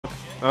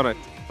Alright,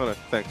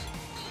 thanks.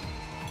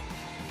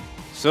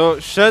 So,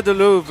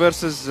 Shadowloo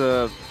versus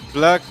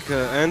Black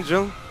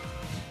Angel.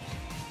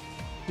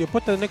 You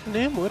put a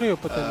nickname? Where do you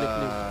put a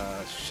nickname?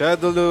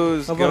 Shadowloo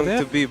is Over going there?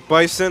 to be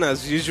Bison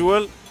as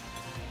usual,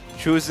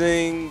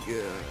 choosing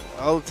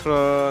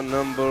Ultra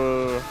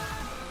number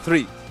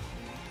 3.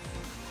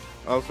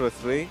 Ultra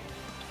 3.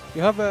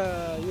 You have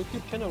a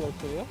YouTube channel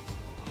also, yeah?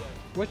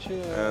 Which?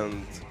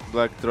 And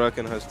Black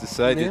Dragon has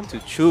decided Name? to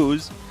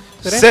choose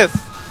Sorry? Seth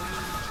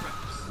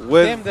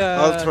with Name the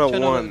Ultra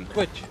channel 1. on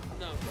Twitch.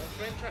 No,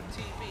 Frame Trap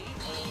TV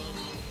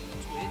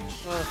on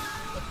Twitch.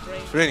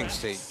 Oh, Training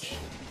stage.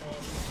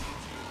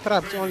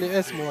 Traps only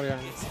اسمه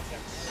يعني.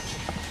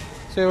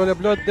 So you will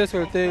upload this,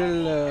 will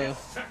tell.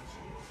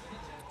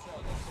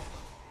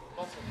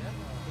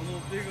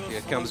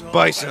 Here comes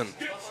Bison.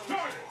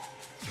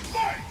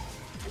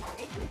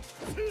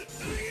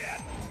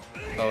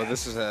 Oh,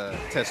 this is a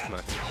test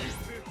match.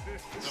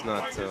 It's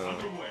not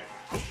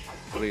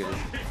real.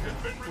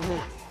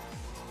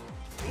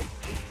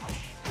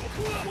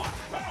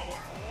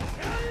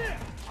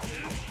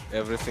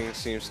 Everything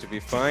seems to be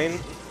fine.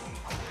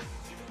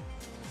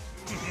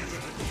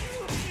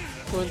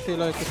 20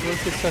 like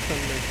 20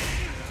 seconds.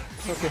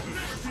 Okay.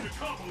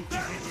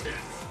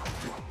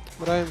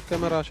 برايم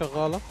كاميرا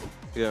شغالة.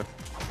 Yeah.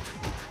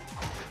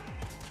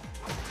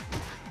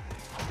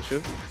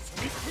 شوف.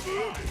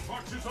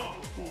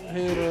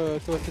 Here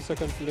 20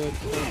 seconds late.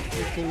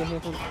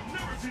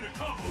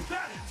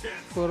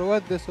 For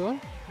what this one?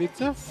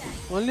 Pizza?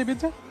 Only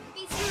pizza?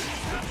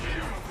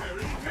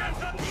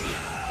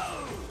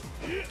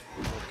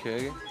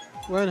 Okay.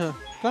 وينها؟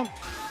 Come.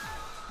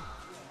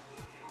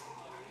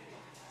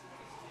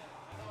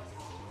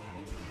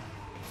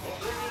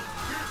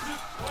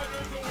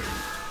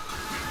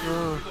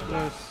 Oh,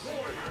 nice.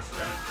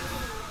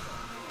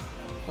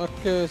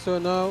 Okay, so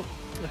now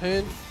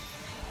الحين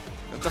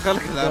انت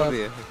خليك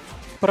العربية.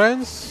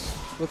 Prince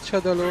with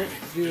Shadowloo.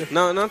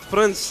 No, not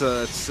Prince.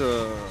 It's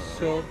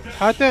So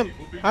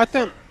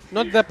Hatem,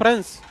 not the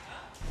Prince.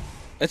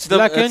 it's the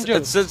Black Angel.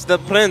 It's the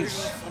Prince.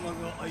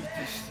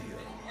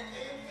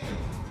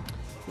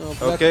 No,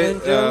 Black Okay.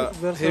 Angel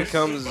versus Here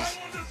comes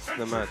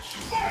the match.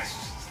 It's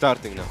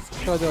starting now.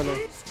 Shadowloo.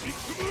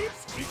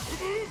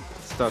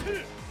 Starting.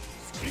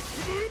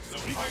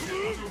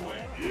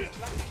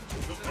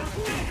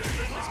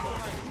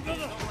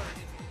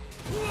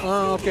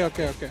 Ah, okay.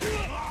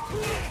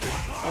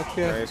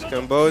 Nice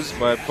combos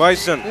by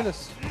Bison.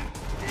 Yes.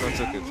 That's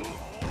okay.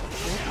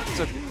 It's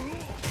okay.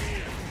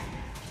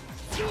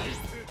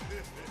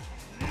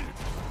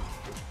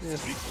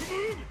 Yes.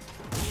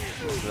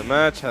 The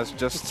match has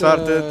just It's,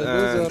 started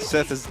and loser.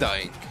 Seth is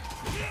dying.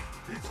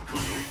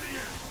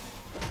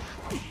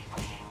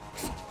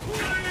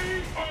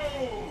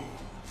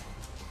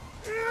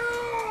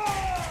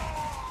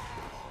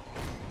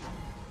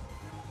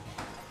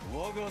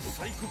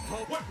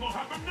 What will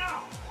happen now?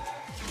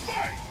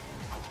 Fight!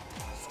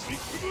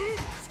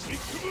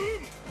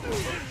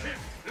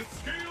 The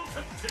scales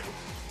have tipped.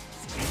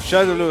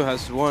 Shadowloo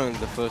has won in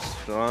the first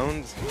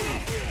round.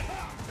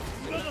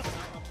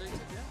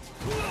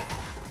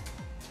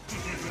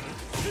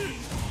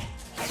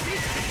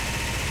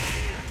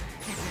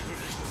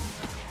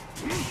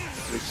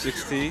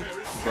 .360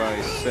 by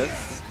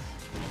Seth.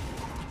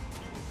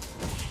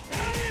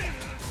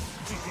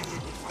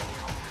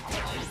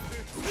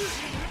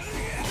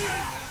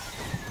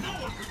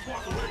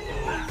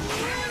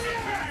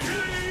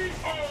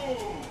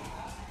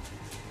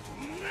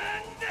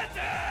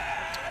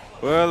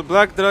 Well,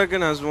 Black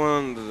Dragon has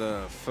won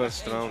the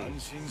first round.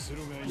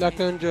 Black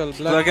Angel,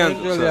 Black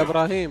Angel, Angel, sorry. يا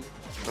إبراهيم.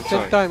 I'm 10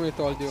 sorry. time we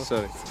told you.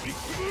 Sorry.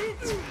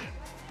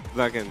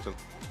 Black Angel.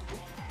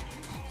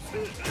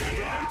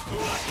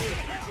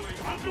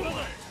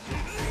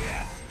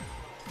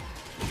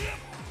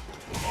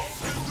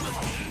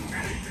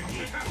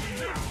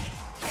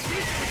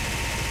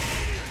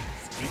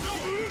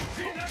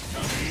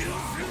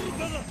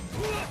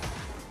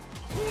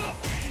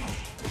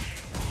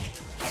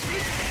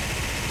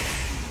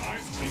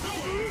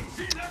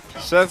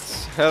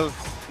 Seth's health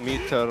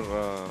meter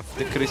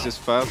decreases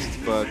fast,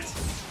 but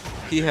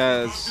he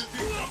has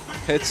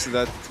hits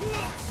that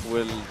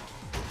will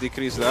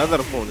decrease the other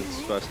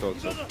opponents fast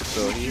also.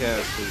 So he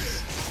has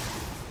his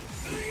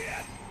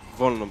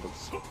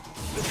vulnerables.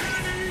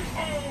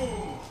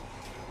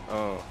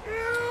 Oh.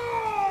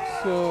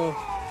 So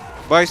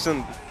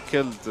Bison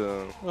killed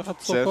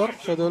 1-0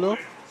 Shadowloo.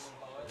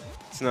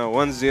 It's now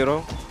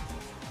 1-0.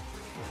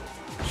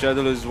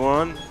 Shadowloo is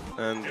 1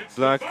 and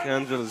Black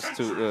Angel is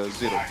 0.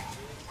 0.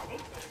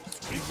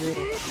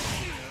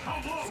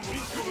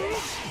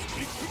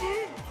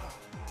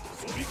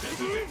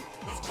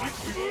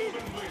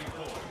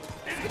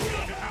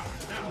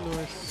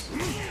 نايس.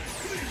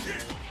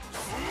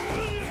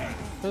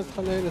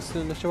 خلينا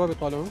الشباب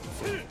يطالعون.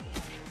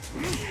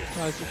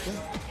 تعال شوف.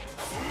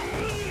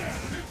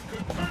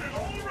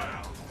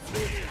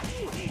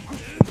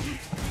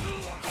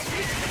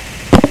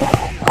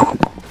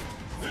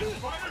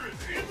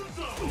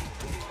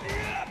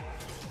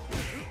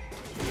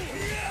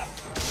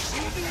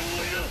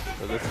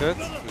 Will it hit?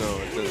 No,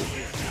 it didn't.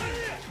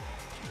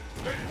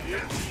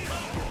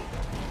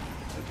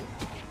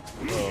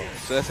 Oh,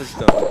 Seth is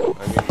done.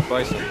 I mean,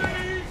 Bison.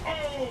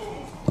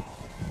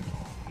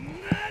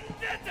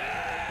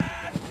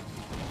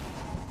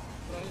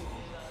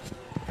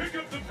 Pick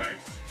up the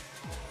pace.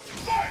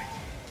 Fight!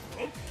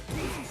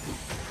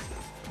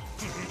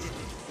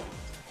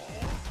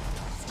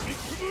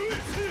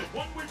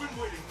 One we've been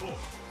waiting for.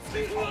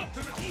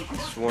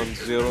 It's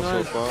 1-0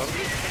 so far.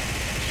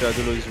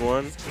 Shadowloo is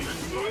 1.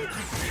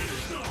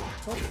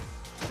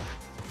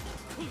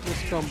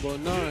 This combo,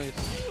 nice.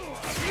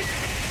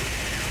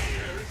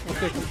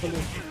 Okay,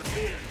 complete.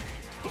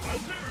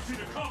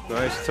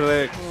 Nice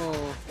trick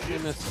Oh, he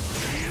missed.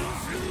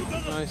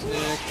 Nice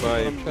neck.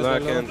 by from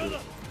Black Shadowloo. Angel.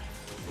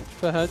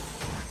 Fahad.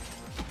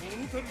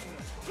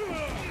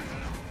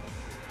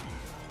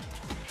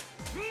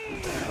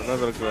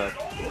 Another grab.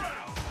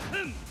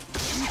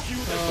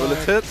 Will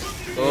it hit?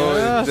 Oh,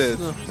 Yes. it did.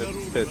 No. It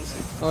hit.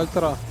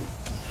 Ultra. 1,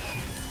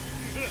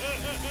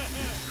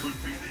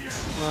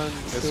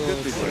 This 2,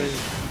 could be 3. fine.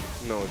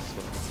 No, it's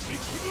not.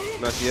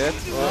 Not yet.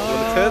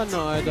 Will it hit?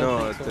 No, I don't No,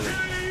 think it so. didn't.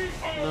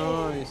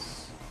 Nice.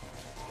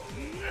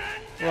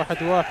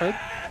 1-1.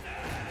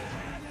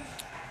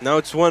 Now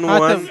it's 1-1.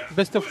 Hatem,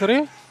 best of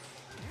 3?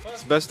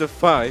 It's best of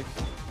 5.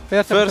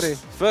 First of 3.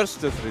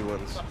 First of 3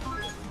 ones.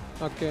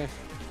 Okay.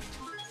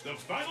 The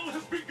battle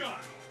has begun.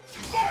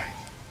 Fight!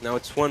 Now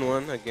it's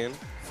 1-1 again.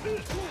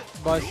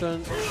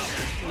 Bison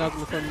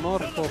لازم يكون more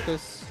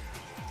focus.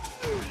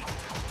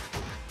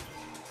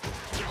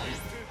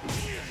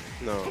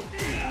 No.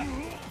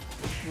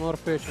 More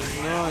patient.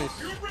 Nice.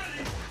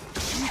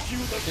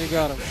 He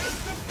got him.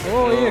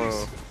 Oh,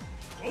 X.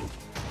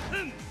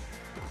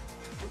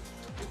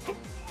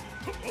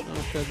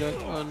 Okay, that.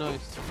 Oh,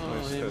 nice. Oh,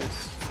 Nice he hit.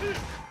 missed.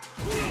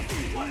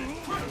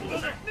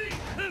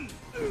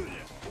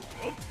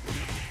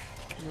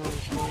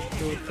 Nice. 1,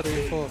 2,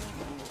 3, 4.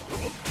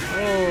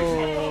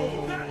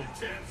 Oh.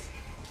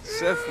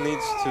 Seth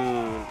needs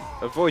to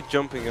avoid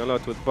jumping a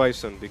lot with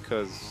Bison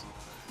because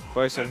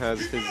Bison has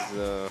his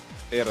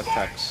air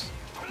attacks.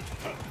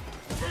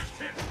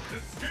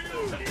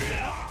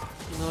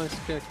 Nice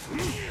kick.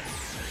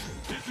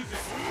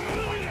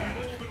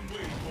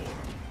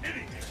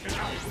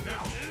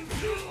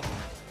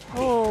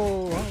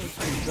 Oh, how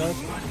is that?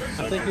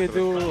 I think you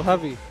do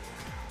heavy.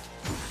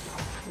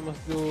 You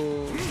must do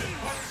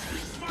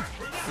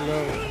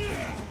low.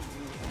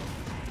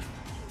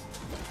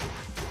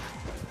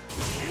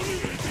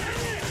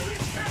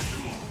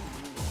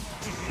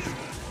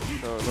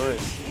 Oh,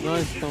 nice.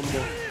 Nice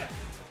combo.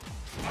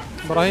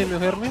 Ibrahim, you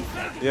hear me?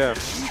 Yeah.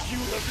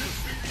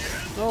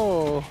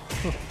 Oh.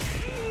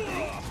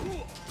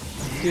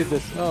 See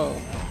this. Oh.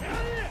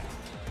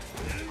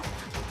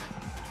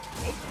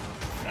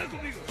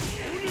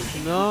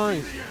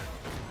 Nice.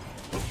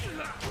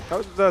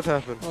 How did that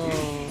happen?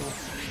 Oh.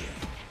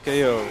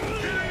 KO.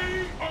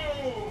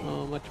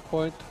 Oh, much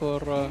point for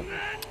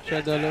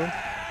Shadowloo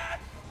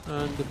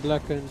and the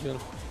Black Angel.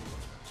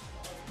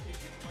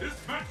 This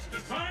match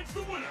decides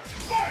the winner.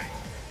 Fight!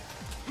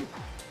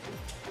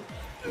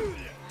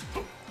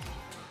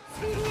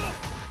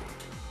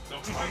 The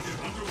fight is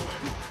underway.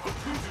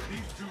 Which of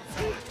these two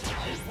fellas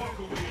will walk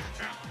away in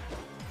champion?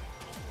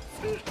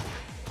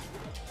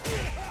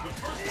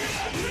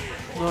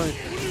 Nice.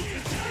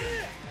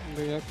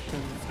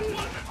 Reaction.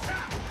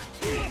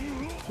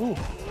 Ooh.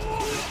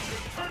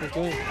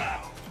 Okay.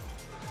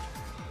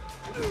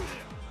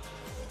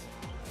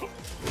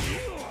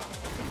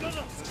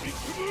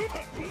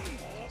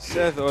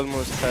 Seth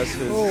almost has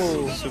his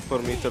Oh. super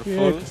meter Yeah.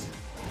 full.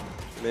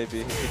 Maybe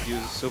he could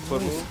use super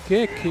Nice move.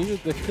 kick. He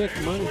used the kick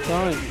many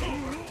times.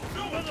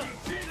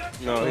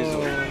 No,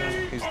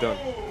 he's done.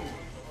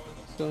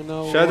 So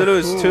now Shadowloo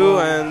is 2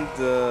 and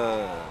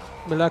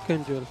Black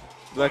Angel.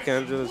 Black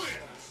Angel is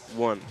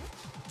 1.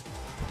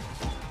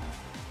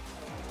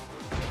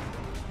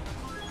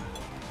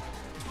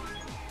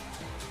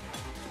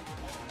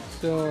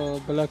 So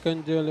Black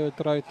Angel will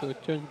try to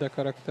change the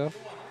character.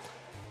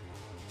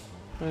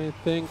 I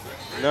think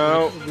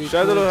Now we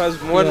Shadowloo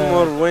choose- has one yeah,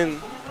 more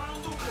win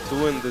to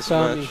win this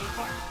Cammy. match,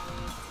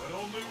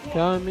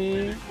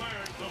 Cammy,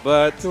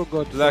 but too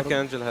good Black for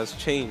Angel has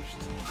changed.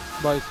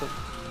 Bison.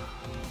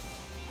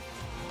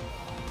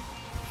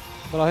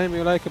 Ibrahim,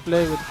 you like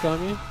playing with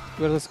Cammy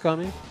versus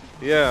Cammy?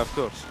 Yeah, of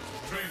course.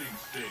 Training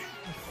stage.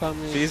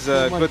 Cammy is She's too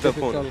a much good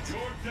difficult. opponent. Your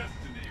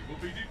destiny will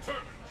be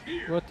determined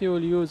here. What you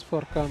will use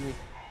for Cammy?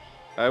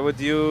 I would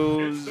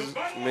use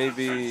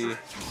maybe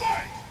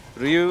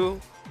Ryu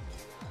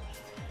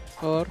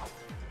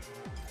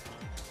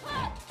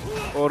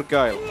Or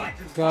Guile.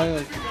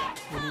 Guile?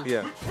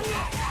 Yeah.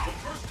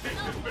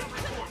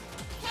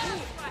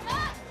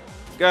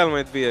 Guile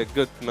might be a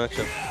good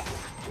matchup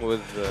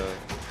with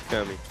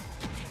Cammy.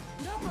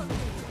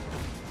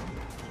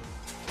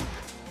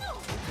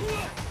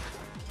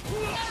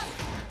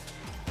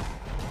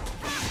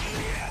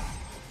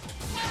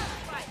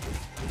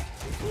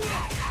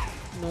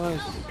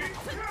 Nice.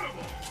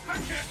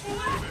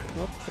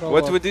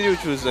 What would you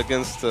choose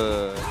against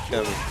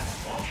Cammy?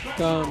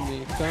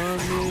 Cammy.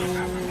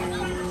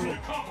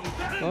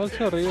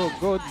 Also Rio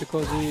good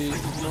because he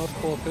is more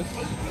focused.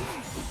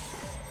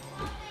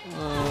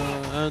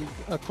 And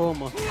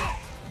Akoma.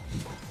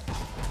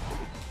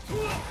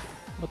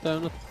 But I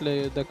not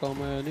play the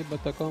Akoma yani,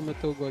 but Akoma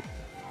too good.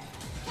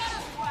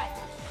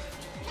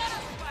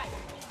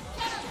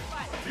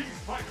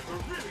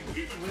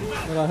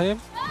 Rahim,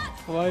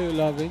 why are you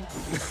laughing?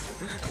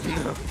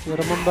 You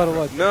remember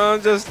what? No,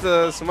 I'm just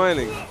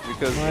smiling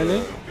because.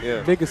 Smiling?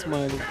 Yeah. Big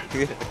smiling.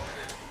 Yeah.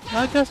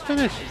 I just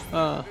finished.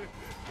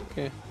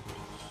 Okay.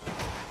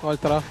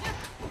 Ultra.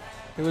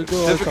 He will do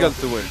It's difficult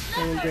ultra. to win.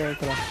 He will do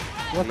ultra.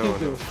 What No, you no.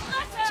 do?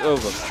 It's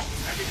over.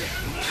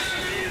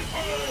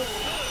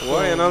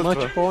 Why an ultra?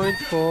 Match point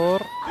for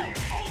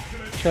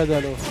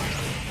Shadowloo.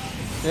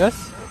 Yes?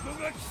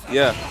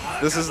 Yeah,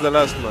 this is the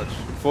last match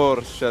for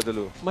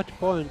Shadowloo. Match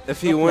point.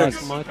 If he not wins.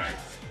 last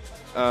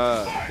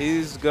match.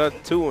 He's got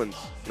 2 wins.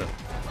 No.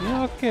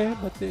 Yeah, okay,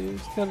 but he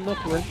still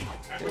not win.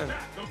 Yeah.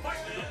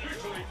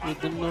 You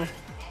don't know.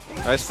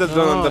 I still don't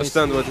No,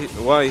 understand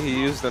why he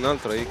used an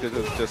ultra. He could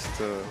have just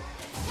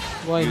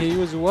Why he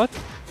use what?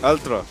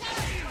 ultra.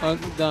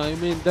 I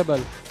mean double.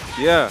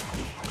 Yeah,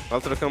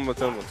 ultra combo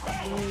turbo.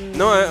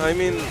 No, I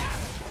mean,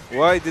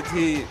 why did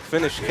he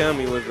finish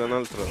Cammy with an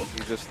ultra? He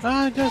just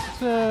I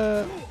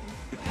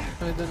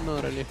don't know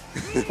really.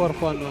 For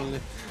fun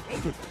only.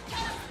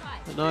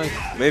 Nice.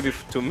 maybe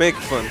to make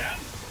fun.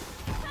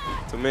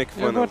 To make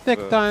Yeah, fun for of.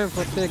 take time,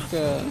 for take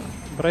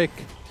break.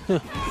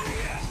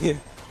 Yeah.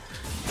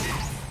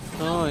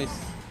 Nice.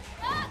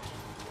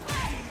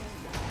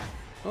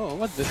 Oh,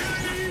 what this?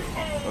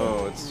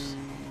 Oh,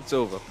 it's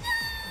over.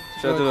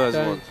 Shadowloo has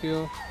won. Thank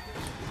you.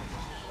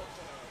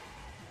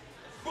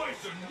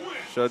 Bison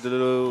wins.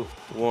 Shadowloo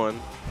won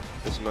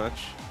this match,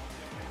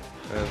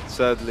 and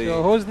sadly,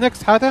 So who's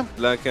next, Hatem?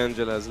 Black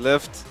Angel has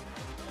left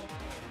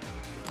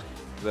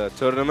the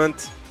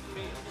tournament.